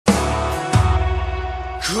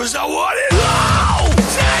'Cause I want it all.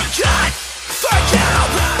 Take it,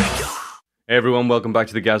 forget it. Hey everyone, welcome back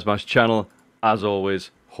to the Gazmash channel. As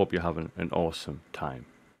always, hope you're having an awesome time.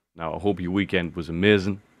 Now, I hope your weekend was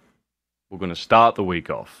amazing. We're going to start the week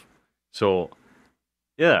off. So,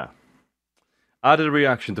 yeah. I did a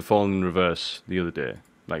reaction to Falling in Reverse the other day.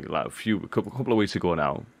 Like a couple of weeks ago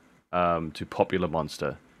now. To Popular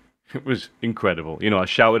Monster. It was incredible. You know, I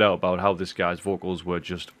shouted out about how this guy's vocals were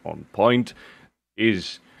just on point.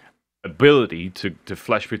 His ability to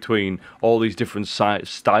flash between all these different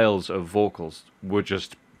styles of vocals were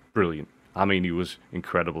just brilliant. I mean, he was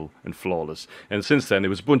incredible and flawless. And since then, there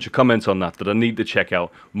was a bunch of comments on that I need to check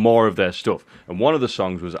out more of their stuff. And one of the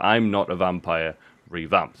songs was I'm Not a Vampire,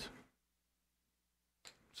 Revamped.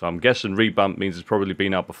 So I'm guessing Revamped means it's probably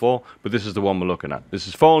been out before, but this is the one we're looking at. This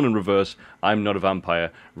is Fallen in Reverse, I'm Not a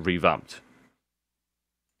Vampire, Revamped.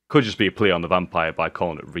 Could just be a play on the vampire by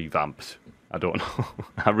calling it Revamped. I don't know.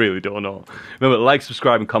 I really don't know. Remember, like,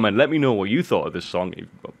 subscribe, and comment. Let me know what you thought of this song,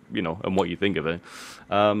 you know, and what you think of it.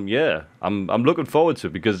 Yeah, I'm looking forward to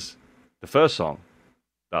it because the first song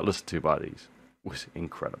that I listened to by these was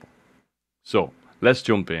incredible. So, let's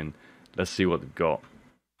jump in. Let's see what they've got.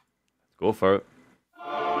 Let's go for it.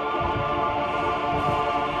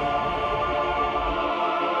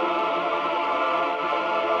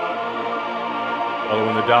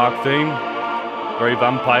 Following the dark theme, very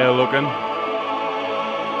vampire looking.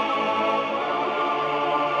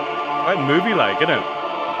 Quite movie-like, isn't it?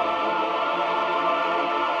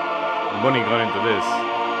 Money gone into this.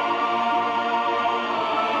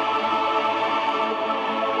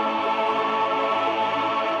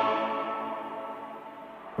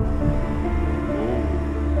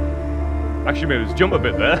 Ooh. Actually made us jump a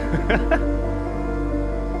bit there.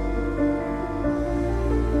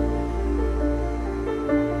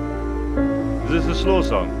 Is this a slow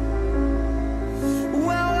song?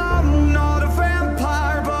 Well, I'm not a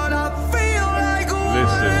vampire, but I feel like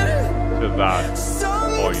Listen to that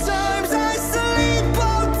voice. Sometimes I sleep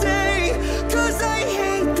all day, 'cause I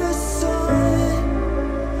hate the sun.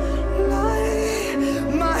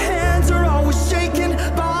 My hands are always shaking,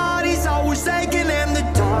 body's always aching, and the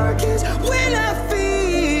dark is when I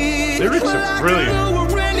feel Lyrics are brilliant.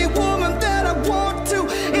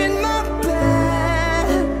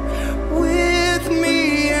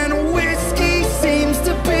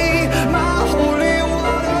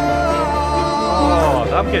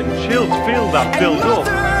 I'm getting chills. Feel that build up.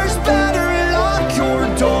 Better lock your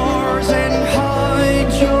doors and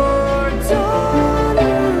hide your daughters.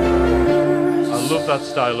 I love that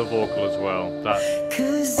style of vocal as well. That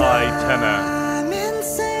high tenor. I'm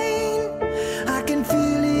insane. I can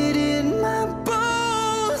feel it in my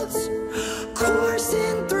bones,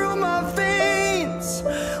 coursing through my veins.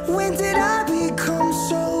 When did I become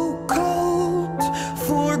so cold?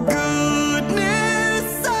 For goodness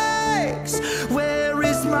sakes, where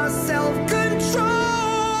is my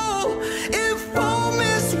self-control? If home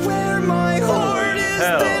is where my heart is,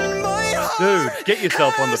 then my heart. Dude, get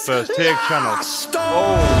yourself on the first take channel.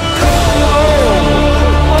 Oh.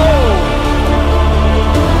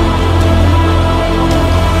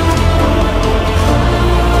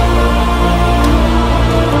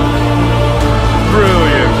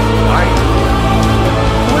 Brilliant.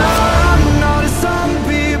 Well, I'm not a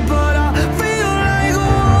zombie, but I feel like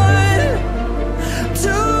one.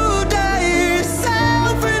 Today,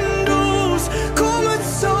 self-induced,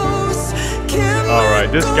 comatose. Alright,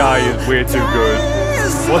 this guy is way too good.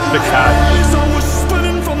 What's the catch? He's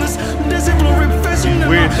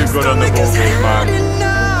way too good on the vocals, man.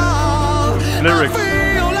 Lyrics.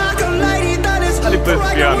 And he plays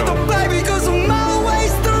piano.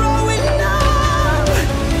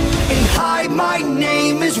 And hi, my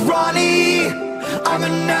name is Ronnie. I'm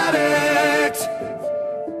an addict.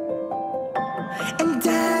 And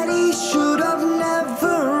Daddy should have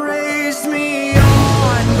never raised me on.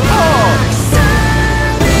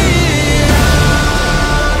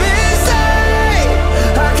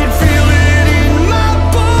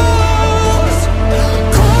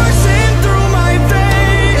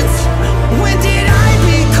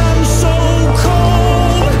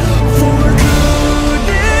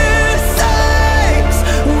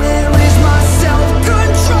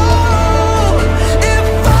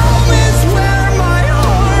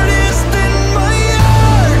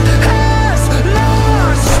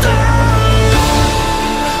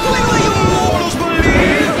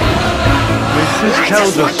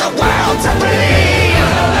 Tells us. The world to believe.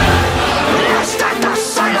 Lost at the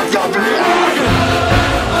sight of your blood.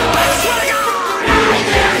 I swear to God, I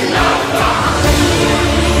didn't know.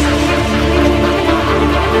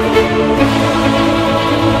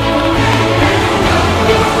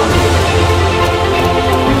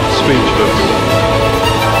 speechless.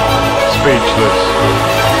 Speechless.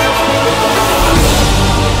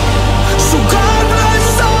 So God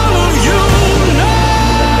bless all of you now,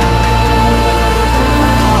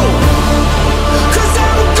 'cause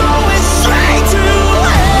I'm going straight to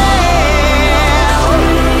hell,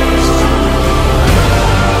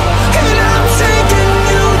 and I'm taking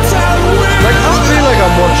you to where Like, I feel like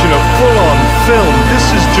I'm watching a full-on film. This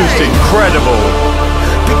is just incredible.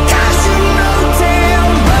 because you know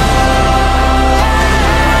damn well.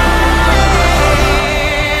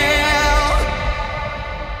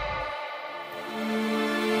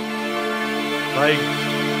 Like,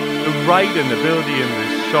 the writing ability in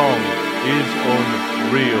this song is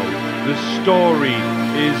unreal. The story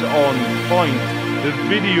is on point. The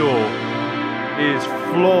video is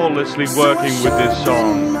flawlessly working with this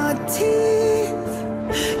song. My teeth,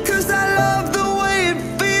 'cause I love the way it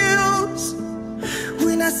feels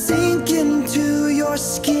when I sink into your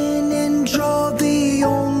skin and draw the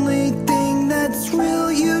only thing that's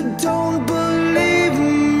real. You don't believe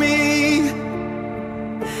me.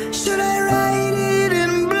 Should I write it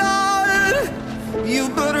in blood? You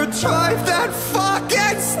better drive that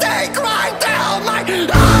fucking stake right down my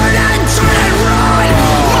heart and turn it right,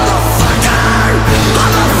 motherfucker.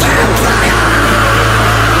 I'm a vampire.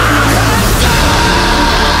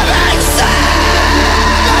 Having said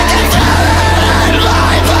I can feel it in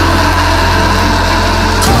my blood,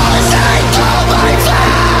 coursing through my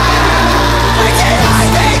veins, and I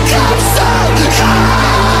become so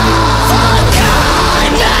cold for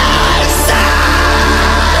goodness sake.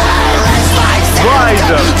 Rise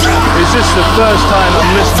Up. Is this the first time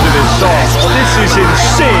I'm listening to this song? This is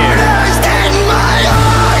insane.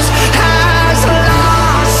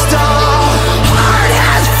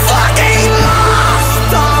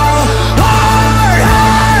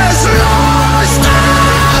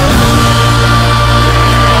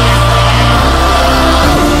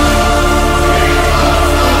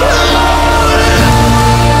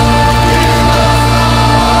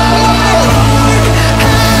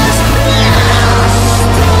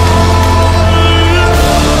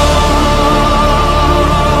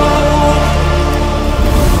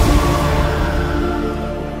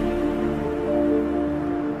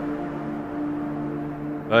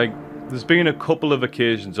 Like, there's been a couple of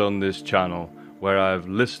occasions on this channel where I've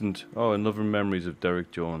listened. Oh, another memories of Derek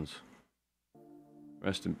Jones.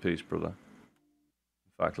 Rest in peace, brother.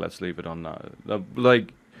 In fact, let's leave it on that.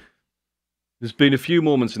 Like, there's been a few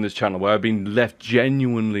moments in this channel where I've been left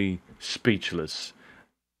genuinely speechless.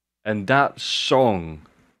 And that song,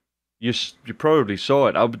 you probably saw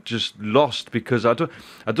it. I was just lost because I don't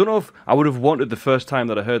know if I would have wanted the first time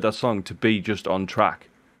that I heard that song to be just on track.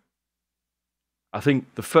 I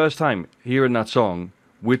think the first time hearing that song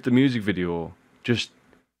with the music video just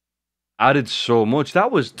added so much.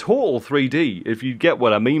 That was total 3D, if you get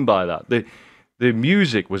what I mean by that. The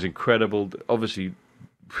music was incredible. Obviously,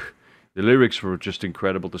 the lyrics were just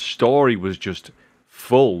incredible. The story was just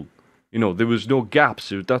full. You know, there was no gaps.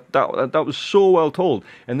 That was so well told.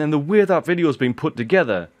 And then the way that video's been put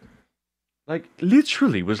together, like,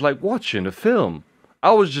 literally was like watching a film.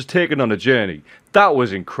 I was just taken on a journey. That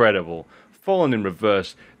was incredible. Falling in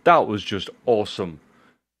Reverse, that was just awesome.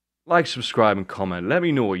 Like, subscribe, and comment. Let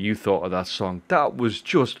me know what you thought of that song. That was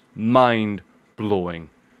just mind-blowing.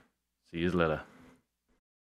 See you later.